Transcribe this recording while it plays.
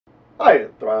Hi,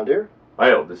 Thrand here. Hi,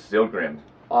 this is Eldgrim.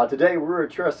 Today we're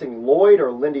addressing Lloyd, or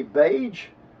Lindybeige.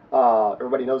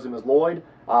 Everybody knows him as Lloyd.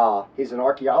 He's an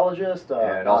archaeologist.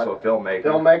 And also a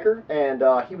filmmaker.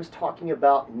 And he was talking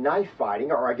about knife fighting,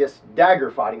 or I guess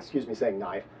dagger fighting, excuse me saying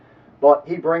knife. But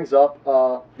he brings up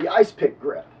the ice pick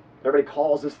grip. Everybody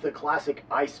calls this the classic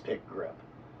ice pick grip.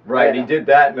 Right, and he did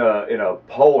that in a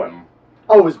poem.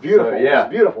 Oh, it was beautiful. So, yeah. It was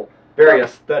beautiful. Very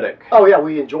aesthetic. Oh yeah,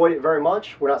 we enjoyed it very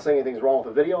much. We're not saying anything's wrong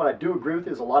with the video, and I do agree with you.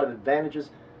 There's a lot of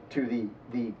advantages to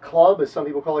the club, as some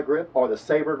people call it, grip, or the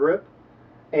saber grip.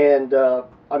 And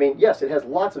I mean, yes, it has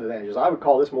lots of advantages. I would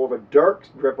call this more of a dirks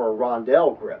grip or a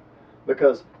rondel grip,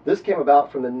 because this came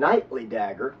about from the knightly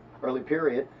dagger, early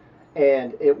period,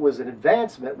 and it was an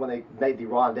advancement when they made the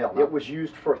rondel. It was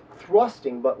used for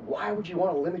thrusting, but why would you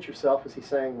want to limit yourself, as he's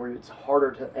saying, where it's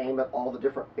harder to aim at all the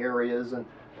different areas, and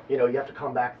you know, you have to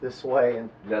come back this way, and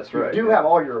that's right. You do have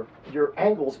all your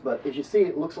angles, but as you see,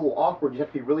 it looks a little awkward. You have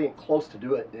to be really close to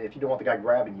do it. If you don't want the guy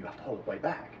grabbing you, you have to hold it way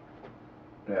back.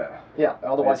 Yeah. Yeah.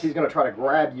 Otherwise, he's going to try to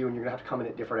grab you, and you're going to have to come in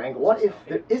at different angles. What if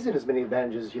there isn't as many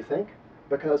advantages as you think?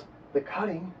 Because the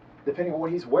cutting, depending on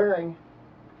what he's wearing,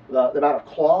 the amount of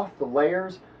cloth, the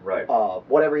layers, right.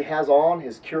 Whatever he has on,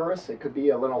 his cuirass, it could be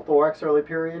a linothorax early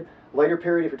period. Later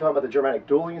period, if you're talking about the Germanic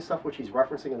dueling and stuff, which he's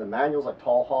referencing in the manuals, like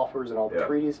Talhoffer's and all the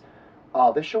treaties,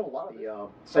 they show a lot of the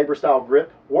saber-style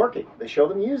grip working. They show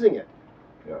them using it.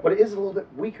 Yeah. But it is a little bit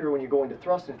weaker when you're going to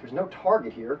thrust, and if there's no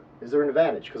target here, is there an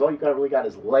advantage? Because all you've really got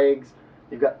is legs,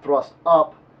 you've got thrust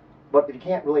up, but if you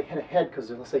can't really hit a head, because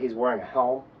let's say he's wearing a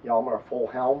helm, or a full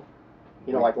helm,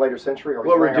 like later century, or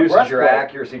well, it reduces your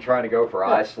accuracy trying to go for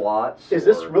eye slots. Is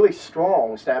this really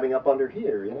strong, stabbing up under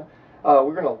here,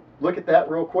 We're going to look at that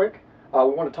real quick. We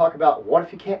want to talk about what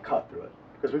if you can't cut through it.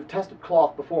 Because we've tested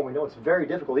cloth before, and we know it's very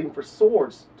difficult, even for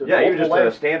swords. To even just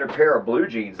a standard pair of blue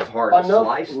jeans is hard to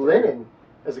slice through. Linen,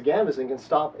 as a gambesson, can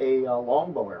stop a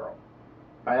longbow arrow.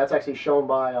 That's actually shown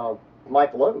by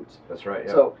Mike Lloyd's. That's right,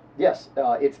 yeah. So, yes,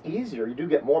 it's easier. You do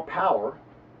get more power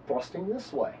thrusting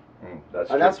this way.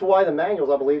 That's why the manuals,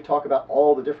 I believe, talk about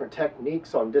all the different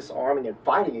techniques on disarming and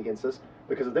fighting against this,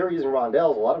 because if they were using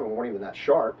rondels, a lot of them weren't even that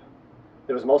sharp.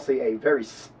 It was mostly a very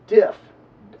stiff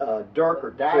dirk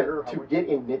or dagger to get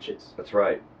in niches. That's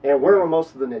right. And where were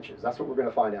most of the niches? That's what we're going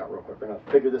to find out real quick. We're going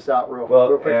to figure this out real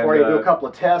quick for you. Do a couple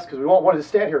of tests, because we won't want to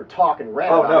stand here and talk and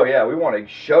rant about it. We want to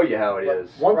show you how it is.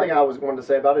 One thing I was going to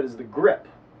say about it is the grip.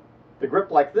 The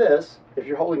grip like this, if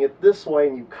you're holding it this way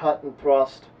and you cut and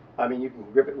thrust, I mean, you can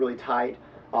grip it really tight.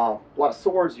 A lot of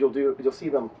swords, you'll see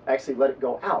them actually let it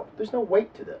go out. There's no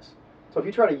weight to this. So if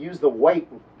you try to use the weight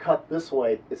and cut this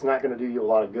way, it's not going to do you a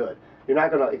lot of good. You're not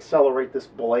going to accelerate this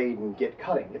blade and get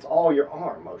cutting. It's all your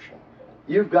arm motion.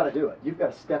 You've got to do it. You've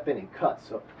got to step in and cut.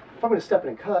 So if I'm going to step in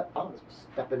and cut, I'll just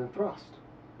step in and thrust.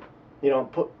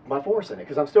 And put my force in it,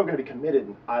 because I'm still going to be committed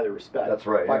in either respect. That's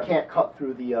right. If I can't cut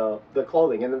through the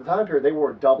clothing. And in the time period, they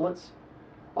wore doublets.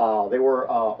 They wore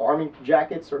army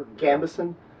jackets or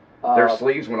gambeson. Their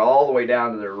sleeves went all the way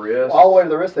down to their wrists. All the way to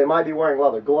the wrist. They might be wearing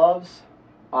leather gloves.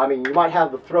 I mean, you might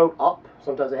have the throat up.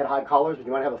 Sometimes they had high collars, but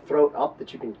you might have a throat up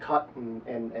that you can cut, and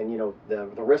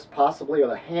the wrist possibly, or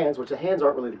the hands, which the hands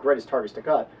aren't really the greatest targets to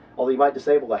cut. Although you might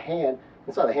disable the hand.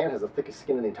 Inside the hand has the thickest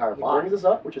skin in the entire body. He brings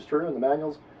this up, which is true in the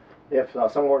manuals. If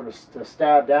someone were to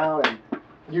stab down and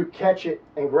you catch it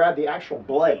and grab the actual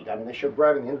blade, I mean, they show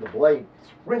grabbing the end of the blade,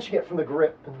 wrenching it from the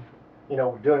grip,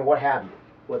 and doing what have you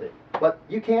with it. But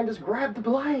you can just grab the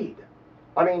blade.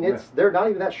 I mean, they're not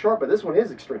even that sharp, but this one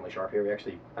is extremely sharp here. We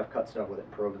actually have cut stuff with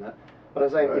it, proven that. But I'm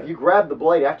saying, if you grab the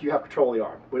blade after you have control of the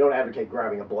arm, we don't advocate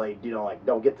grabbing a blade.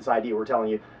 Don't get this idea we're telling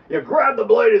you, grab the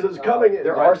blade as it's coming in.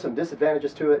 There are some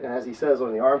disadvantages to it, and as he says,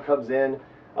 when the arm comes in,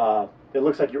 it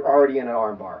looks like you're already in an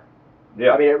arm bar.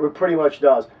 Yeah. I mean, it pretty much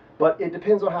does. But it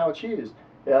depends on how it's used.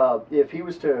 If he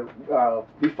was to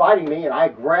be fighting me and I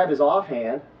grab his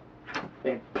offhand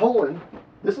and pull him,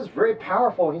 this is very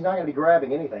powerful. He's not going to be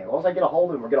grabbing anything. As long as I get a hold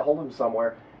of him or get a hold of him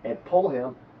somewhere and pull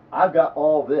him, I've got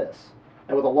all this.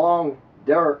 And with a long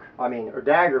dirk, or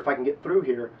dagger, if I can get through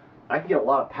here, I can get a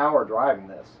lot of power driving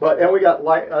this. And we got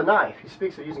like a knife. He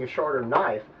speaks of using a shorter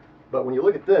knife, but when you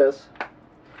look at this,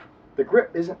 the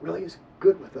grip isn't really as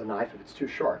good with the knife if it's too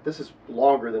sharp. This is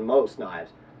longer than most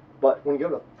knives. But when you go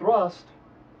to thrust,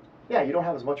 you don't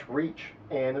have as much reach,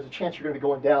 and there's a chance you're going to be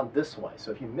going down this way.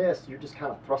 So if you miss, you're just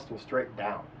kind of thrusting straight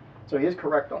down. So he is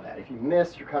correct on that. If you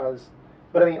miss, you're kind of,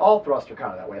 but I mean, all thrusts are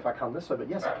kind of that way. If I come this way, but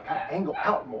yes, I can kind of angle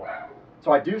out more.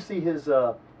 So I do see his,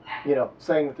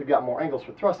 saying that they've got more angles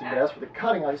for thrusting, but as for the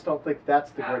cutting, I just don't think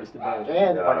that's the greatest advantage.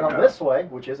 And if I come this way,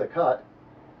 which is a cut,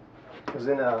 because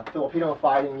in Filipino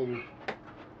fighting,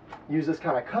 use this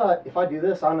kind of cut, if I do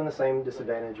this, I'm in the same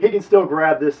disadvantage. He can still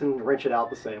grab this and wrench it out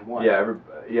the same way. Yeah,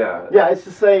 yeah, it's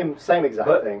the same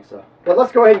exact thing. So, but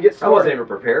let's go ahead and get started. I wasn't even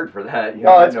prepared for that. You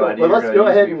know, I had no cool. idea But let's go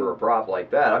ahead and for a prop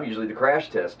like that. I'm usually the crash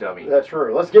test dummy. That's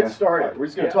true. Let's get started. We're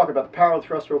just going to talk about the power of the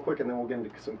thrust real quick, and then we'll get into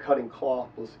some cutting cloth,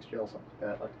 ballistics gel, something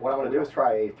like that. What I'm going to do is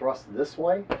try a thrust this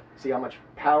way, see how much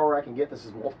power I can get. This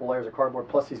is multiple layers of cardboard,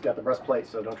 plus he's got the breastplate,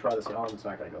 so don't try this at home. It's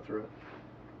not going to go through it.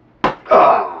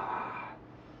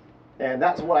 And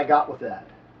that's what I got with that.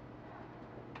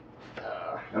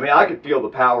 I mean, I could feel the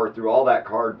power through all that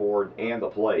cardboard and the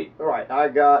plate. All right,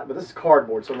 but this is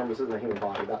cardboard, so remember this isn't a human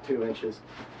body, about 2 inches.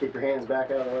 Keep your hands back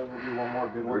out of the way. We'll do one more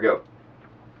good one. Here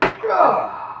we go.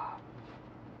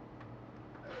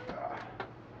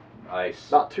 Nice.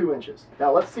 About 2 inches.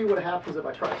 Now let's see what happens if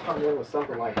I try to come in with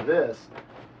something like this.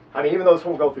 I mean, even though this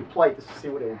won't go through plate, just to see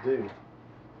what it'll do.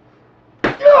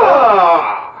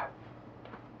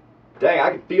 Dang,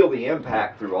 I can feel the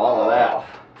impact through all of that.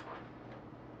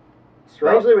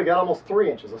 Strangely, we got almost 3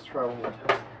 inches. Let's try one more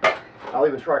time. I'll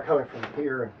even try coming from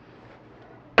here.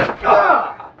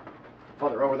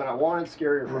 Farther over than I wanted.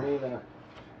 Scarier for me than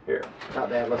here.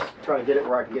 Not bad. Let's try to get it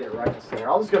where I can get it right in the center.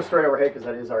 I'll just go straight overhead because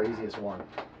that is our easiest one.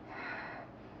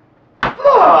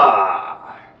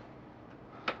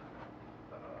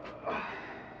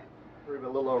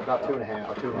 A little over about 2.5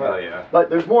 or 2.5. Well, yeah. But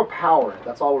there's more power.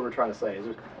 That's all we were trying to say.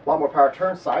 There's a lot more power.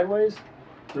 Turn sideways.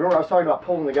 Remember, I was talking about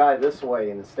pulling the guy this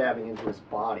way and stabbing into his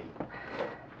body.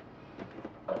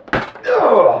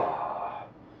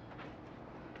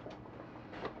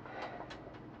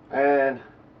 And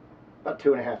about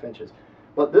 2.5 inches.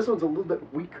 But this one's a little bit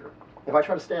weaker. If I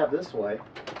try to stab this way,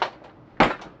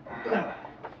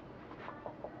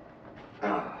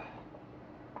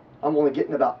 I'm only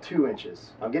getting about 2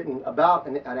 inches. I'm getting about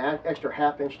an extra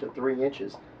 ½ inch to 3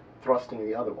 inches thrusting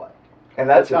the other way. And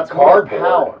that's cardboard.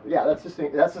 Power. Yeah, that's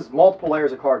just multiple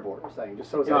layers of cardboard. I'm saying, just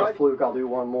so it's not a fluke. I'll do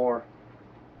one more.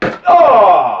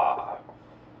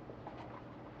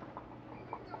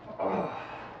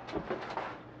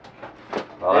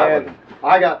 And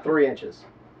I got 3 inches.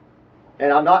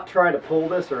 And I'm not trying to pull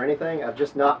this or anything. I'm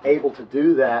just not able to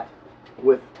do that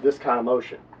with this kind of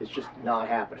motion. It's just not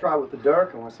happening. Try with the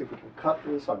dirk. I want to see if we can cut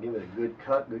through this. I'll give it a good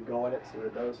cut, good go in it, see what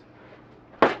it does.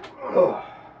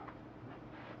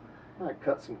 I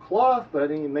cut some cloth, but I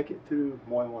didn't even make it through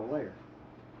more than one layer.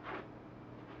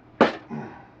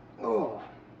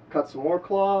 Cut some more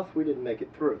cloth. We didn't make it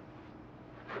through.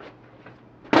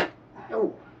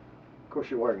 Of course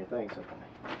you're wearing your thing, so.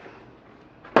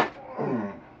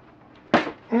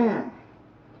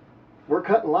 We're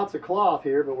cutting lots of cloth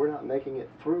here, but we're not making it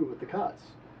through with the cuts.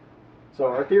 So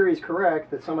our theory is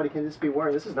correct that somebody can just be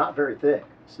wearing, this is not very thick.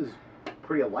 This is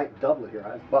pretty a light doublet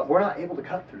here, but we're not able to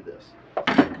cut through this.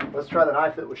 Let's try the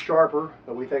knife that was sharper,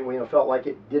 but we think we felt like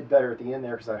it did better at the end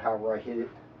there because of however I hit it.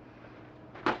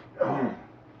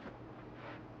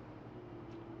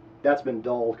 That's been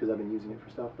dulled because I've been using it for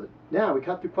stuff, but yeah, we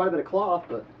cut through quite a bit of cloth,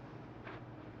 but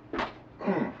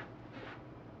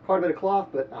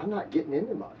I'm not getting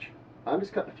into much. I'm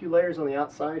just cutting a few layers on the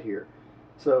outside here.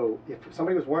 So if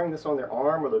somebody was wearing this on their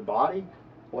arm or their body,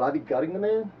 would I be gutting the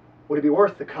man? Would it be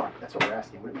worth the cut? That's what we're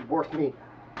asking. Would it be worth me?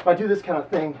 If I do this kind of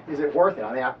thing, is it worth it?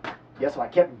 I mean, yes, if I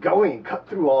kept going and cut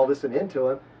through all this and into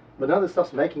him, but none of this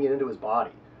stuff's making it into his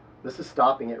body. This is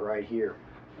stopping it right here.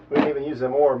 We can even use a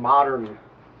more modern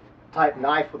type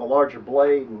knife with a larger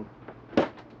blade. And the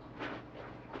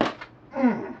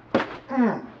only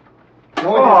thing that's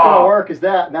going to work is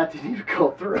that, and that didn't even go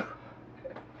through.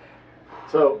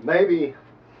 So maybe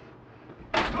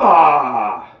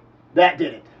that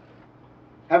did it.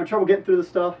 Having trouble getting through the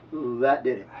stuff? That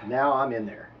did it. Now I'm in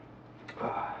there.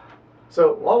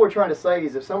 So all we're trying to say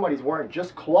is if somebody's wearing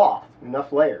just cloth,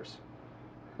 enough layers.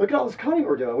 Look at all this cutting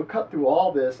we're doing. We've cut through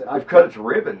all this. And I've cut its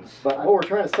ribbons. But what we're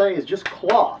trying to say is just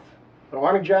cloth. An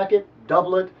army jacket,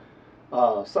 doublet,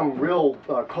 some real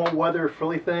cold weather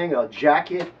frilly thing, a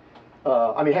jacket.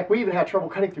 I mean, heck, we even had trouble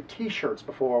cutting through T-shirts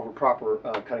before over proper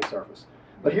cutting surface.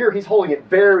 But here he's holding it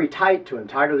very tight to him,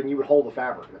 tighter than you would hold the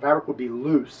fabric. The fabric would be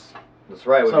loose. That's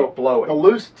right, it would be flowing. The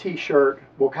loose T-shirt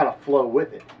will kind of flow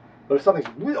with it. But if something's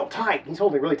real tight, he's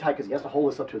holding it really tight because he has to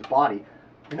hold this up to his body,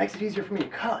 it makes it easier for me to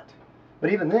cut.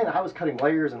 But even then, I was cutting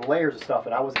layers and layers of stuff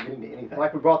and I wasn't getting to anything.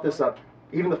 Like we brought this up,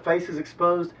 even the face is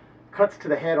exposed. Cuts to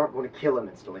the head aren't going to kill him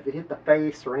instantly. If it hit the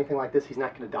face or anything like this, he's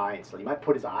not going to die instantly. He might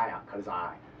put his eye out, cut his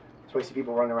eye. That's why you see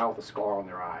people running around with a scar on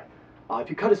their eye. If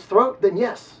you cut his throat, then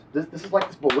yes, this is like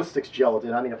this ballistics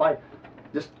gelatin. I mean, if I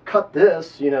just cut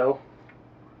this, you know,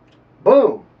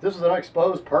 boom, this is an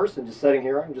unexposed person just sitting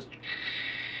here. I can just,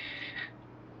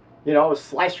 You know, it was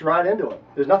sliced right into it.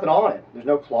 There's nothing on it. There's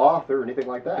no cloth or anything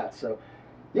like that. So,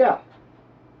 yeah.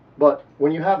 But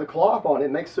when you have the cloth on,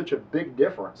 it makes such a big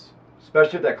difference.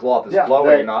 Especially if that cloth is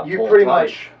flowing, not you full pretty tight.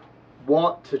 much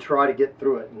want to try to get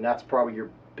through it, and that's probably your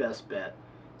best bet.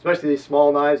 Especially these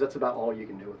small knives, that's about all you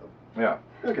can do with them. Yeah.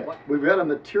 Okay, we've got a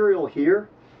material here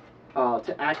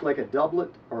to act like a doublet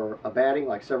or a batting,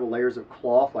 like several layers of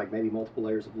cloth, like maybe multiple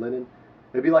layers of linen.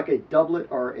 Maybe like a doublet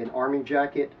or an army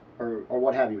jacket or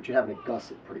what have you, which you have in a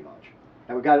gusset pretty much.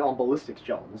 And we got it on ballistics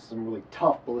gelatin. This is some really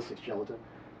tough ballistics gelatin.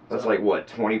 That's like what,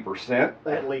 20%?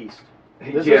 At least.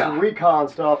 This is recon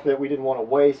stuff that we didn't want to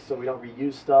waste, so we don't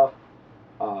reuse stuff.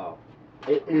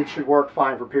 It should work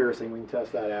fine for piercing. We can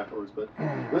test that afterwards. But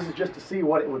this is just to see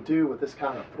what it would do with this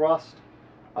kind of thrust,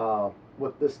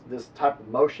 with this type of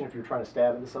motion if you're trying to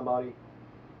stab into somebody.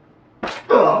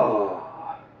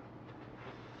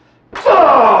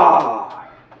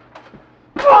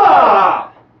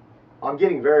 I'm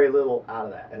getting very little out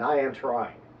of that, and I am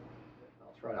trying.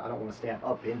 I don't want to stab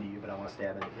up into you, but I want to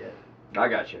stab into it. I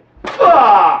got you.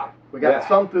 We got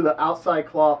some through the outside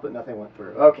cloth, but nothing went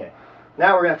through. Okay.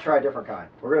 Now we're going to try a different kind.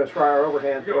 We're going to try our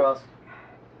overhand thrust.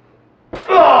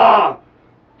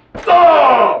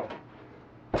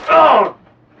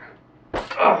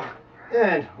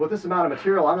 And with this amount of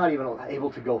material, I'm not even able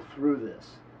to go through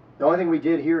this. The only thing we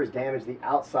did here is damage the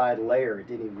outside layer. It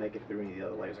didn't even make it through any of the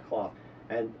other layers of cloth.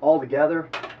 And altogether,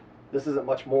 this isn't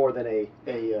much more than a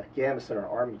gambeson or an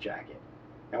army jacket.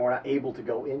 And we're not able to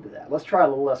go into that. Let's try a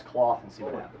little less cloth and see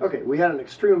what happens. Okay, we had an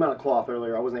extreme amount of cloth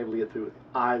earlier. I wasn't able to get through with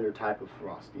either type of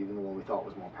thrust, even the one we thought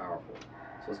was more powerful.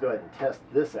 So let's go ahead and test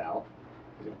this out.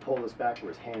 He's going to pull this back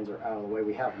where his hands are out of the way.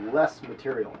 We have less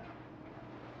material now.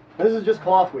 And this is just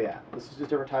cloth we have. This is just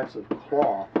different types of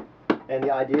cloth. And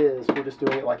the idea is we're just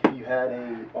doing it like if you had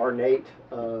an ornate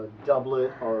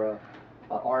doublet or an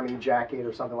army jacket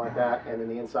or something like that. And then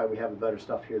the inside we have the better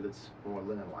stuff here that's more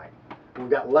linen-like. We've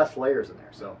got less layers in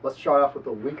there. So let's start off with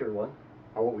the weaker one,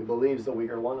 or what we believe is the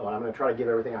weaker one. And I'm going to try to give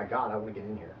everything I got. I want to get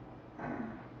in here.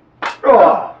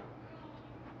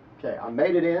 Okay, I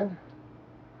made it in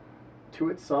to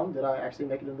it some. Did I actually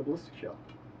make it into the ballistic shell?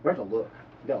 We have to look.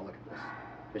 We got to look at this.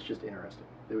 It's just interesting.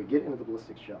 Did we get into the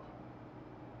ballistic shell?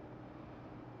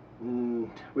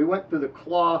 We went through the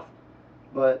cloth,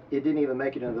 but it didn't even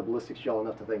make it into the ballistic shell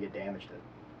enough to think it damaged it.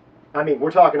 I mean,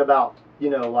 we're talking about, you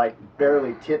know, like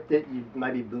barely tipped it. You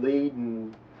maybe bleed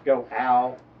and go,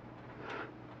 ow.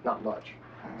 Not much.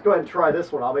 Let's go ahead and try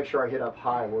this one. I'll make sure I hit up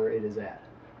high where it is at.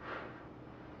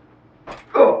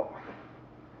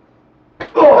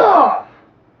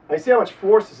 I see how much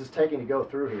force this is taking to go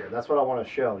through here. That's what I want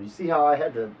to show. You see how I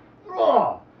had to...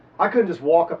 I couldn't just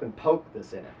walk up and poke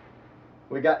this in it.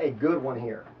 We got a good one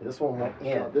here. This one went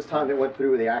in. This time it went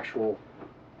through the actual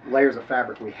layers of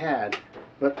fabric we had.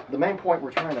 But the main point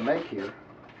we're trying to make here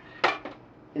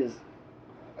is...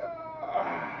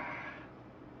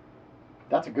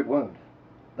 that's a good wound.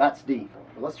 That's deep.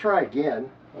 But let's try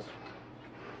again.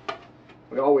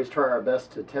 We always try our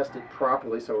best to test it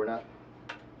properly so we're not...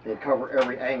 they cover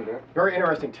every angle. Very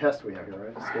interesting test we have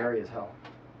here, right? Scary as hell.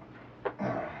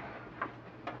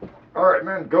 Alright,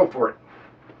 man, go for it.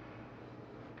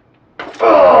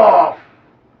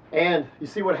 And you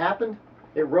see what happened?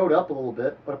 It rode up a little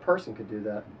bit, but a person could do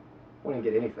that. We didn't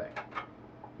get anything.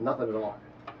 Nothing at all.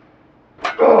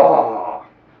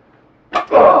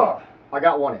 I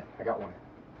got one in. I got one in.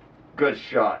 Good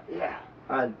shot. Yeah.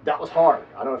 That was hard.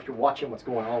 I don't know if you're watching what's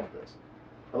going on with this.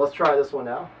 But let's try this one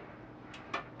now.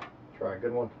 Try a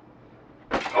good one.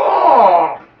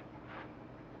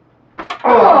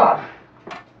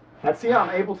 And see how I'm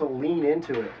able to lean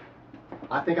into it.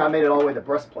 I think I made it all the way to the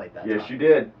breastplate that time. Yes, you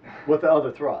did. With the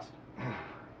other thrust.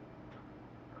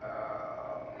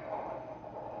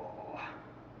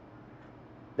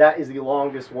 That is the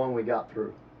longest one we got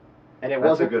through. And it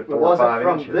wasn't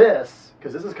from this,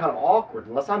 because this is kind of awkward.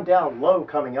 Unless I'm down low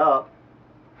coming up,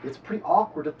 it's pretty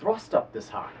awkward to thrust up this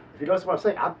high. If you notice what I'm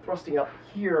saying, I'm thrusting up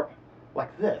here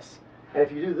like this. And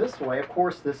if you do this way, of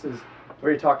course, this is, we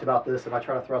already talked about this, if I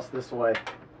try to thrust this way,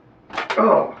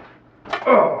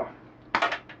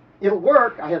 it'll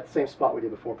work. I had the same spot we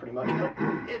did before pretty much, but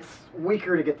it's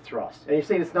weaker to get the thrust. And you're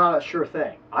saying it's not a sure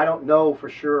thing. I don't know for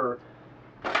sure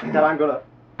that I'm going to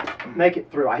make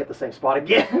it through. I hit the same spot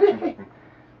again.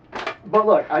 But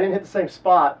look, I didn't hit the same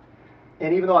spot,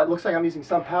 and even though it looks like I'm using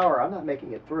some power, I'm not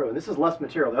making it through. And this is less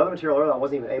material. The other material earlier, I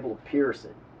wasn't even able to pierce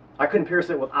it. I couldn't pierce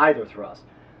it with either thrust.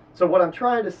 So what I'm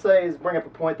trying to say is bring up the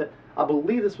point that I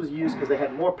believe this was used because they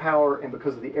had more power and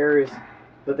because of the areas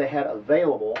that they had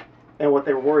available and what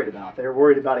they were worried about. They were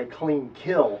worried about a clean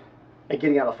kill and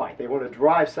getting out of the fight. They wanted to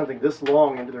drive something this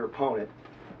long into their opponent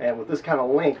And with this kind of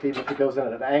length, even if it goes in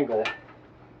at an angle,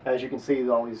 as you can see,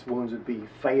 all these wounds would be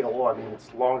fatal. I mean,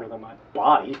 it's longer than my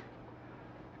body.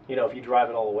 You know, if you drive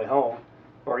it all the way home,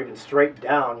 or even straight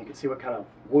down, you can see what kind of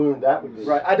wound that would be.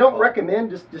 Right. I don't recommend,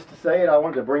 just to say it, I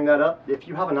wanted to bring that up. If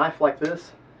you have a knife like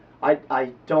this,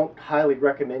 I don't highly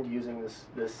recommend using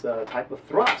this type of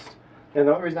thrust. And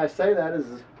the only reason I say that is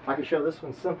I can show this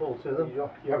one simple to them. You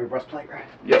have your breastplate, right?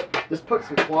 Yep. Just put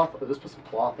some cloth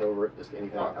over it, just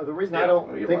anything. The reason I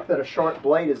don't think that a sharp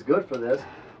blade is good for this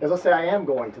is, let's say I am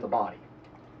going to the body.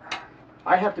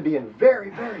 I have to be in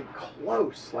very, very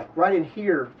close, like right in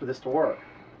here for this to work.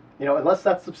 You know, unless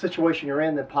that's the situation you're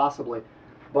in, then possibly.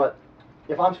 But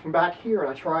if I'm from back here and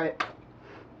I try it,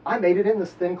 I made it in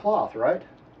this thin cloth, right?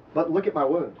 But look at my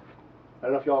wound. I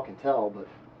don't know if y'all can tell, but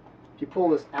if you pull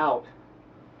this out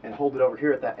and hold it over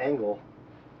here at that angle,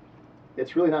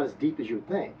 it's really not as deep as you would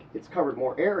think. It's covered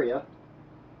more area,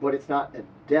 but it's not a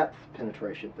depth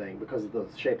penetration thing because of the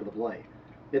shape of the blade.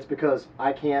 It's because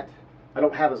I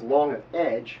don't have as long an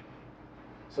edge,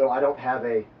 so I don't have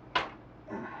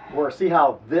see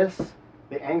how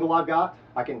the angle I've got,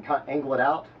 I can kind of angle it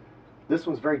out. This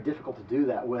one's very difficult to do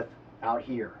that with out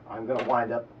here. I'm going to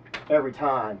wind up every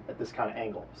time at this kind of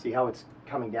angle. See how it's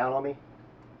coming down on me?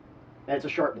 And it's a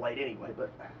sharp blade anyway,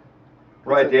 but...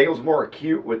 Right, the angle's more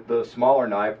acute with the smaller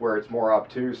knife, where it's more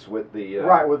obtuse with the...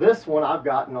 Right, with this one, I've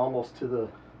gotten almost to the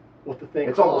thing.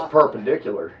 It's almost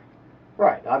perpendicular.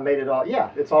 Right, I made it all...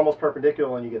 Yeah, it's almost perpendicular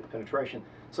when you get the penetration.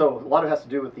 So a lot of it has to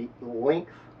do with the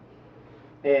length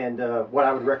and what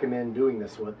I would recommend doing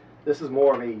this with. This is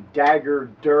more of a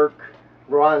dagger, dirk,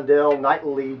 Rondel,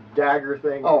 knightly dagger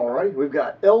thing. Alrighty, we've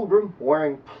got Eldgrim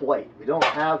wearing plate. We don't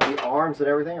have the arms and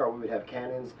everything, or we would have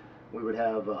cannons. We would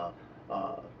have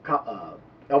elbow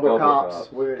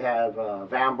cops. We would have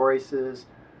van braces.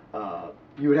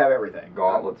 You would have everything.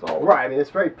 Gauntlets, all. Right. I mean, it's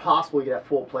very possible you could have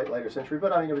full plate later century,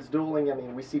 but I mean, if it's dueling, I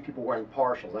mean, we see people wearing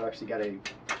partials. I've actually got a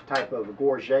type of a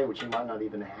gorget which you might not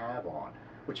even have on.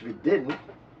 Which if he didn't,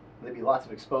 there'd be lots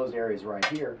of exposed areas right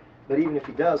here. But even if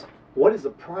he does, what is the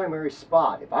primary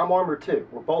spot? If I'm armored too,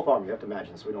 we're both armored. You have to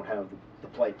imagine this. We don't have the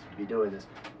plate to be doing this.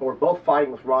 But we're both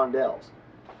fighting with rondels.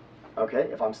 Okay,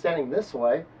 if I'm standing this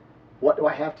way, what do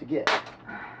I have to get?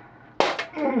 I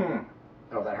don't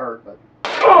know if that hurt, but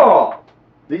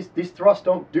these thrusts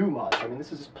don't do much. I mean,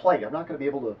 this is just plate. I'm not going to be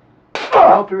able to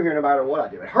go through here no matter what I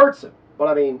do. It hurts him, but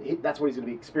I mean, that's what he's going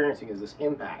to be experiencing is this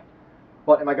impact.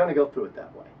 But am I going to go through it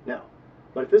that way? No.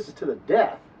 But if this is to the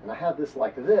death, and I have this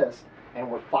like this, and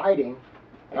we're fighting,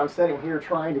 and I'm sitting here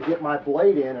trying to get my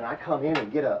blade in, and I come in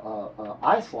and get a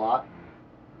eye slot,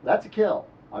 that's a kill.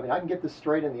 I mean, I can get this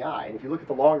straight in the eye. And if you look at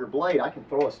the longer blade, I can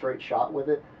throw a straight shot with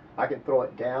it. I can throw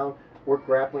it down, work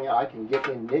grappling out. I can get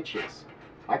in niches.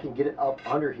 I can get it up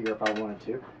under here if I wanted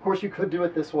to. Of course, you could do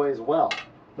it this way as well.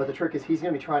 But the trick is he's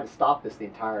going to be trying to stop this the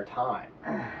entire time.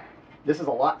 This is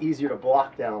a lot easier to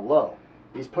block down low.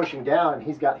 He's pushing down and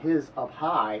he's got his up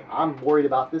high. I'm worried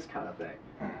about this kind of thing.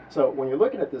 So when you're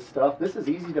looking at this stuff, this is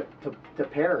easy to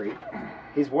parry.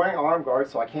 He's wearing arm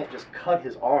guards, so I can't just cut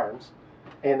his arms.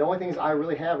 And the only things I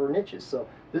really have are niches. So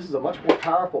this is a much more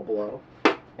powerful blow.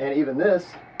 And even this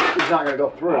is not going to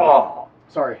go through. Oh.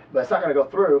 Sorry, but it's not going to go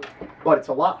through. But it's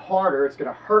a lot harder. It's going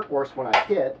to hurt worse when I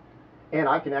hit. And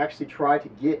I can actually try to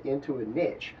get into a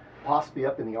niche. Possibly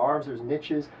up in the arms, there's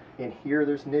niches. In here,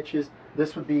 there's niches.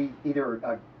 This would be either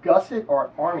a gusset or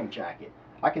an arming jacket.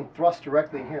 I can thrust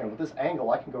directly in here. And with this angle,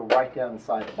 I can go right down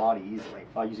inside the body easily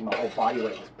by using my whole body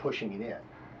weight just pushing it in.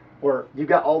 Where you've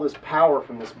got all this power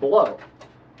from this blow.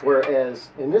 Whereas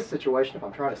in this situation, if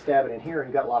I'm trying to stab it in here and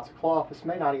you've got lots of cloth, this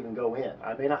may not even go in.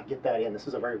 I may not get that in. This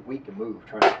is a very weak move,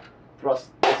 trying to thrust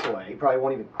this way. He probably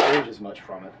won't even cringe as much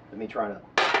from it than me trying to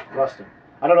thrust him.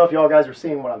 I don't know if y'all guys are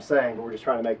seeing what I'm saying, but we're just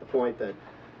trying to make the point that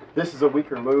this is a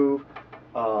weaker move.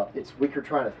 It's weaker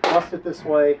trying to thrust it this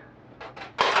way.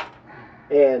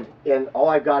 And all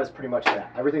I've got is pretty much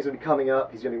that. Everything's going to be coming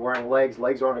up. He's going to be wearing legs.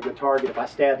 Legs aren't a good target. If I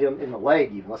stab him in the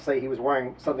leg even, let's say he was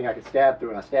wearing something I could stab through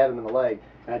and I stab him in the leg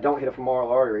and I don't hit a femoral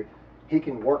artery, he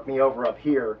can work me over up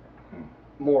here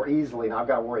more easily, and I've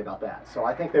got to worry about that. So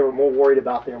I think they were more worried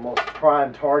about their most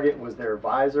prime target was their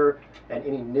visor and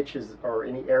any niches or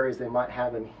any areas they might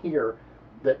have in here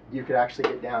that you could actually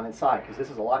get down inside, because this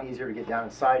is a lot easier to get down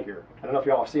inside here. I don't know if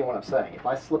y'all are seeing what I'm saying. If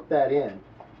I slip that in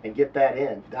and get that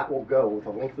in, that will go with the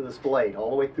length of this blade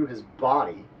all the way through his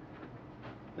body.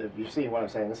 If you see what I'm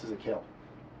saying, this is a kill.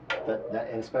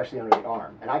 And especially under the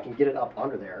arm. And I can get it up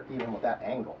under there even with that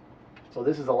angle. So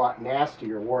this is a lot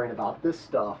nastier, worrying about this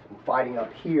stuff and fighting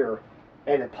up here,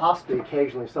 and then possibly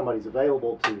occasionally if somebody's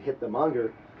available to hit them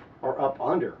under, or up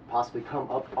under, possibly come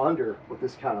up under with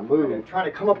this kind of move. Trying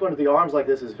to come up under the arms like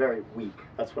this is very weak.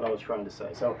 That's what I was trying to say.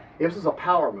 So this was a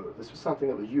power move. This was something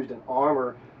that was used in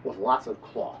armor with lots of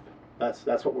cloth. That's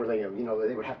what we're thinking of. You know,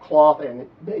 they would have cloth and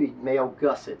maybe mail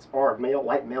gussets or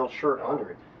light mail shirt under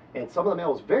it. And some of the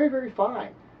mail was very, very fine.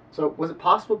 So was it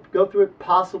possible to go through it?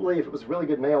 Possibly. If it was really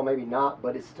good mail, maybe not.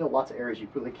 But it's still lots of areas you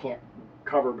really can't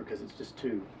cover because it's just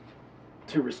too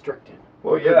restricted.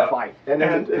 Well, yeah. Fight. And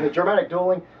then in the Germanic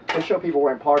dueling, they show people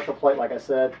wearing partial plate, like I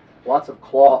said, lots of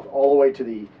cloth all the way to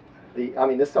the I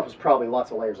mean, this stuff was probably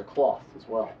lots of layers of cloth as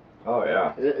well. Oh,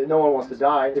 yeah. No one wants to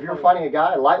die. If you're fighting a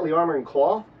guy lightly armored in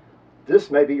cloth, this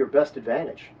may be your best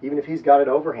advantage, even if he's got it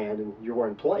overhand and you're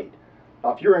wearing plate.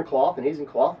 If you're in cloth and he's in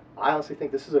cloth, I honestly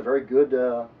think this is a very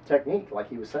good technique, like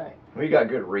he was saying. Well, you got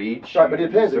good reach. Right, but it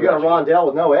depends. If you got a rondel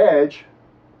with no edge,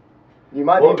 you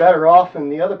might be better off in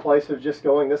the other place of just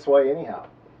going this way anyhow.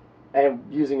 And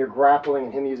using your grappling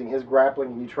and him using his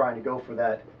grappling and you trying to go for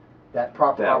that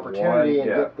proper opportunity and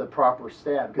get the proper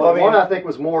stab. Because one I think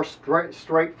was more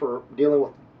straight for dealing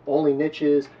with only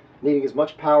niches, needing as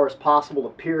much power as possible to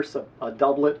pierce a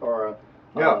doublet or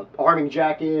a arming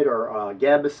jacket or a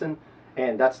gambesson,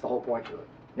 and that's the whole point to it.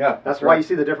 Yeah, that's why you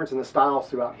see the difference in the styles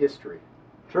throughout history.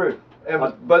 True,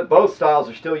 but both styles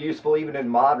are still useful even in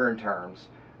modern terms.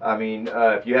 I mean,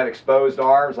 if you have exposed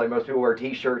arms, like most people wear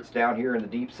T-shirts down here in the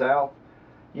deep south,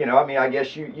 you know, I mean, I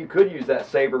guess you could use that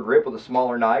saber grip with a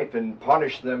smaller knife and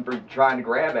punish them for trying to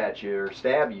grab at you or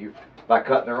stab you by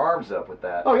cutting their arms up with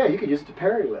that. Oh yeah, you could use it to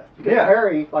parry with. You could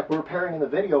parry, like we were parrying in the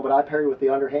video, but I parry with the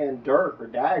underhand dirk or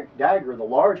dagger, the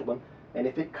large one. And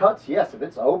if it cuts, yes, if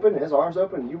it's open, his arm's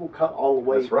open, you will cut all the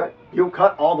way. That's right. You'll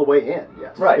cut all the way in,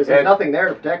 yes. Right. Because there's nothing there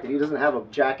to protect it. He doesn't have a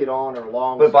jacket on or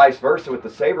long. But vice versa with the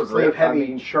saber grip.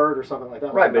 Heavy shirt or something like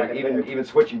that. Right, but even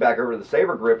switching back over to the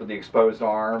saber grip with the exposed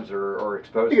arms or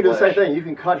exposed you can do the flesh. same thing. You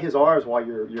can cut his arms while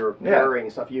you're parrying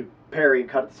and stuff. You parry and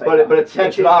cut at the same time. But it's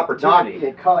an opportunity. Knock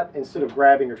and cut instead of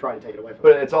grabbing or trying to take it away from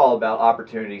But it's all about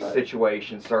opportunity,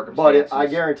 situation, circumstances. But I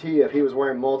guarantee you, if he was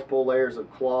wearing multiple layers of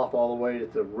cloth all the way to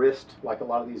the wrist, like a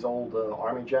lot of these old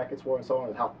army jackets were and so on,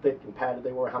 and how thick and padded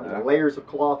they were, how many layers of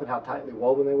cloth and how tightly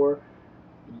woven they were,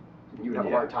 you'd have a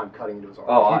hard time cutting into his arm.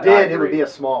 Oh, if you did, it would be a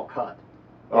small cut.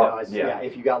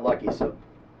 If you got lucky. So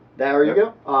there you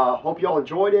go. Hope you all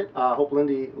enjoyed it. Hope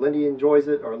Lindy enjoys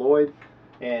it, or Lloyd.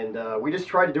 And we just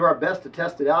tried to do our best to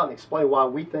test it out and explain why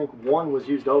we think one was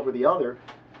used over the other.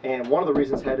 And one of the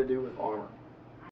reasons had to do with armor.